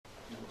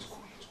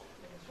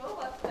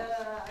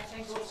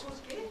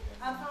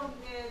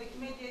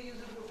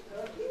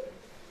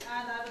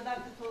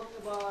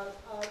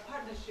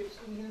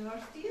in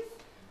universities.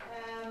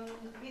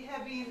 We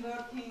have been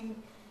working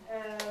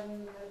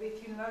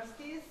with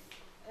universities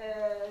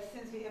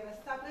since we have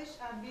established,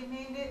 and we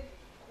mainly,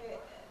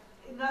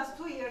 in the last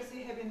 2 years,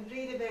 we have been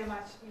really very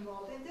much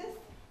involved in this.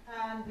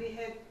 And we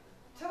had,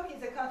 Turkey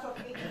is a country of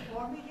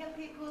 84 million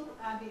people,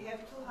 and we have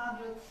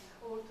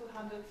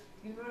 200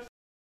 universities,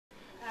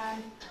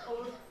 and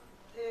over,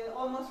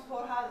 almost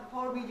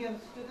 4 million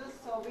students,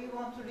 so we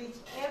want to reach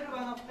every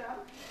one of them.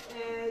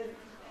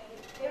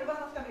 Every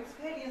one of them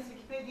experience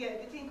Wikipedia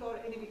editing or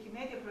any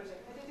Wikimedia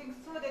project editing,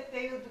 so that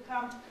they will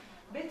become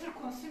better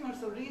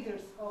consumers or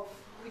readers of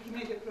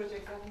Wikimedia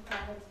projects and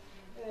internet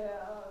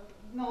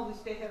knowledge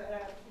they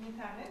have in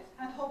internet,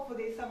 and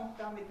hopefully some of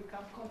them will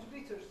become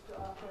contributors to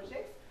our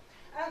projects.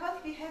 And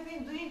what we have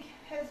been doing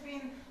has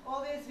been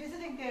always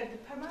visiting their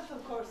departmental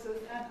courses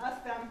and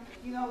ask them,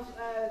 you know,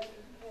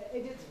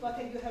 edit what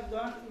you have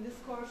learned in this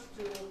course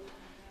to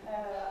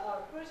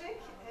our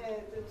project,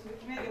 to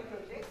Wikimedia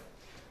projects.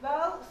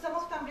 Well, some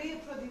of them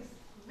really produce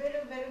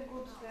very, very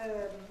good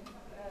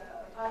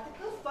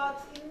articles,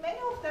 but in many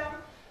of them,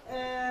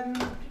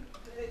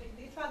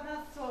 it was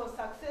not so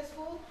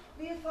successful.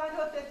 We find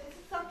out that this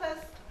is sometimes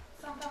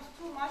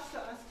too much to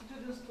ask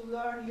students to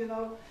learn, you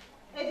know,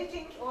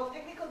 editing all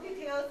technical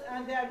details,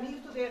 and they are new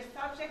to their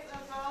subjects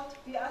as well.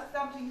 We ask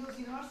them to use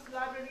university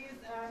libraries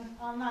and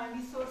online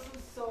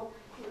resources, so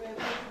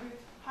contribute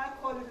high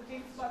quality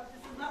things, but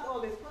this is not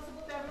always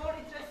possible. They are more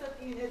interested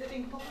in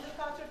editing popular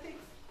culture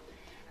things,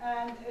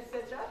 and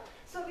etc.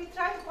 So we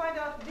try to find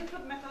out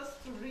different methods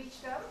to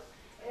reach them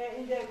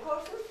in their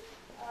courses.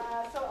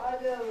 So I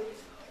will.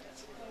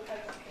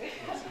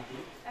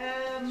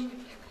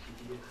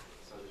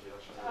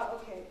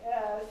 Okay.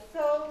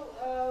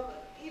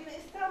 In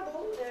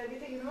Istanbul, with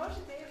the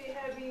university, we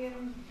have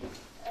been.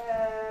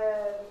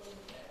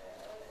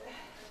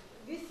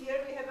 This year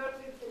we have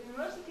worked with the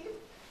university,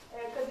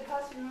 Kadir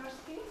Has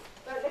University,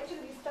 but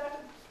actually we started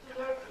to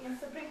work in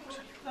spring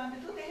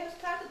 2022. They have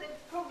started a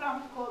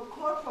program called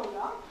Core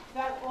Program,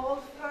 where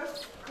all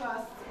first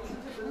class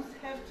students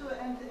have to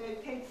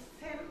take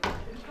same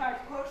required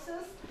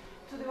courses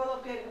to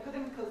develop their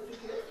academic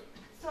skills.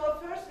 So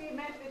first we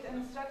met with an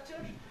instructor,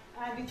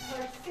 and we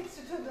taught 6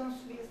 students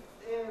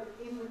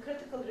in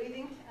critical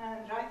reading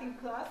and writing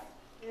class,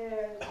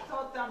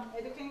 taught them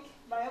editing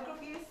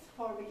biographies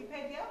for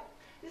Wikipedia.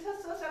 This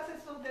was so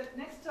successful that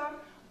next term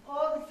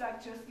all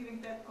instructors giving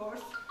that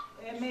course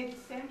made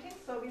the same thing.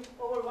 So with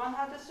over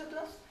 100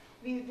 students,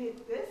 we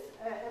did this.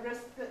 Every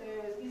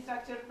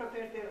instructor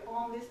prepared their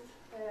own list.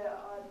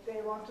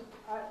 They wanted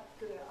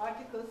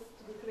articles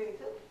to be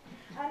created.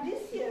 And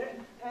this year,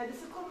 the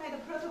school made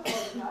a protocol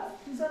with us.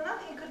 So not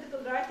in critical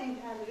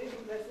writing and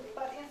reading lessons,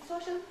 but in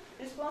social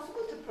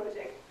responsibility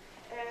project.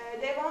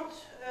 They want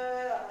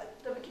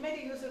the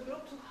Wikimedia user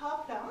group to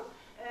help them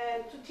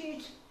to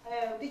teach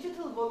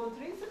digital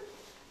volunteerism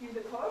in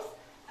the course,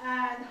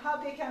 and how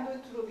they can do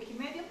it through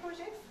Wikimedia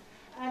projects.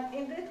 And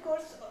in that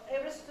course,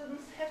 every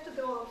student has to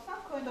develop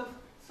some kind of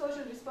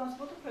social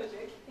responsibility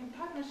project in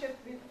partnership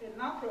with a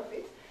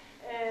non-profit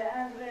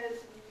and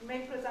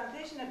make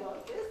presentation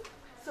about this.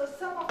 So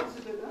some of the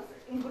students,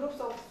 in groups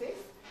of 6,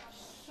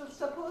 should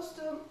supposed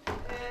to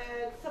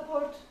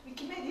support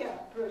Wikimedia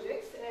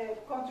projects,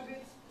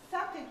 contribute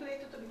something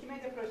related to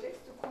Wikimedia projects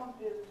to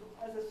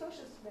as a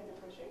social media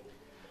project.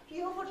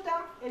 We offered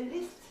them a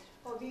list,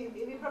 or we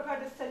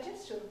prepared a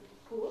suggestion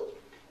pool,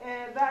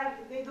 where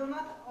they do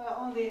not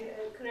only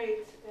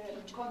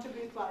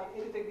contribute by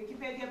editing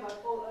Wikipedia,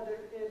 but all other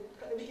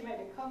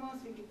Wikimedia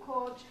Commons,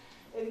 Wikicoach,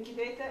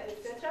 Wikidata,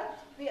 etc.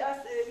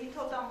 We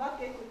told them what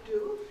they could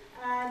do,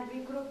 and we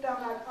grouped them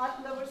like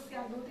art lovers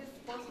can do this,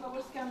 sports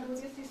lovers can do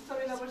this,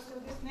 history lovers do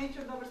this,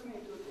 nature lovers may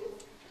do this.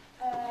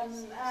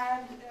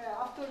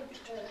 After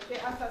they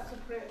asked us to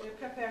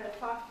prepare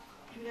a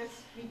 5-minute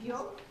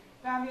video,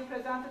 when we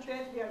presented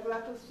that, we are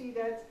glad to see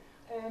that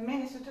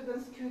many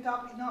students queued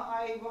up, you know,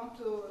 I want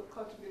to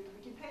contribute to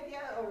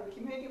Wikipedia or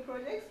Wikimedia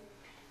projects.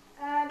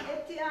 And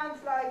at the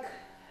end, like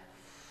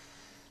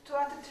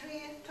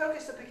 23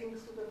 Turkish-speaking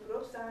student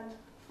groups and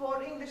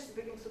 4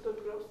 English-speaking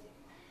student groups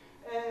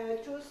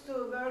choose to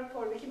work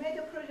for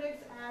Wikimedia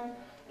projects, and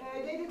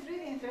they did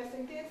really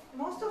interesting things.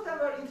 Most of them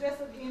were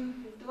interested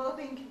in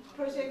developing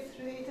projects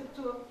related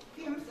to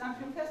films and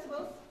film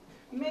festivals.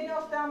 Many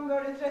of them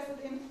were interested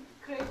in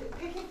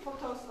taking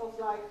photos of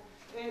like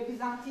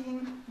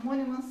Byzantine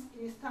monuments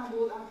in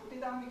Istanbul and put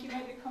it on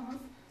Wikimedia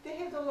Commons. They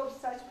have developed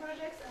such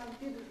projects and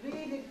did a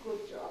really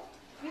good job.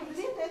 We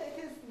believe that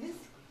this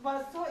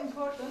was so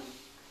important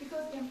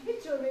because in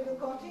future we will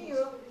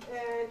continue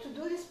to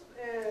do this,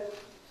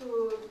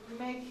 to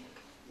make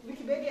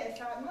Wikipedia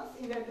assignments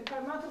in their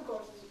departmental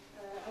courses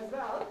as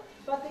well,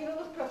 but they will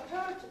be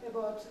prepared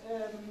about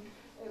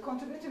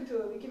contributing to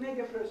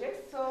Wikimedia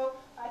projects. So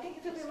I think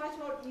it will be much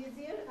more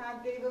easier,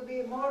 and they will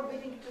be more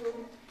willing to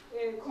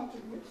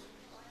contribute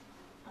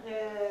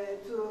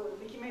to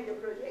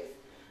Wikimedia projects.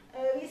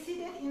 We see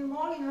that in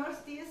more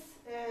universities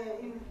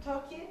in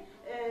Turkey,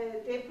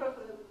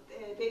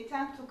 they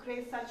tend to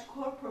create such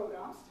core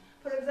programs.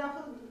 For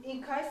example,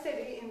 in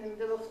Kayseri, in the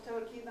middle of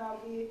Turkey, now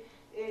we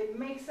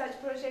make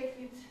such project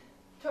with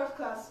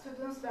third-class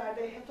students where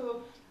they have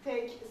to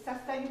take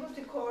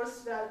sustainability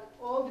course where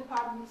all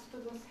department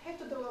students have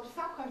to develop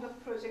some kind of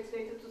projects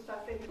related to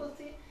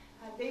sustainability,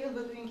 and they will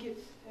be doing it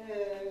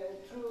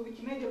through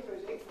Wikimedia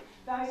projects.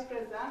 When we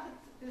presented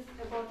this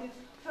about it,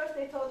 first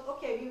they thought,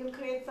 okay, we will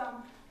create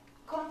some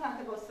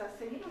content about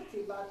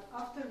sustainability, but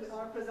after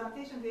our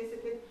presentation they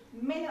said that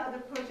many other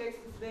projects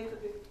is related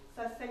with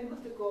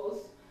sustainability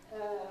goals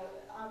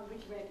on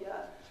Wikimedia.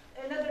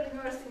 Another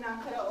university in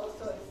Ankara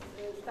also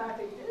is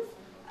starting this.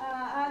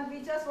 And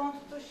we just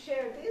wanted to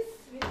share this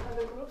with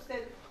other groups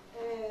that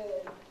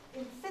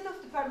instead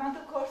of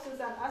departmental courses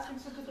and asking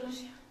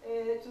students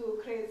to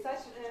create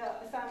such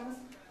assignments,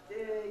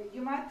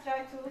 you might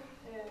try to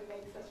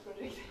make such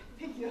projects.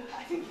 Thank you.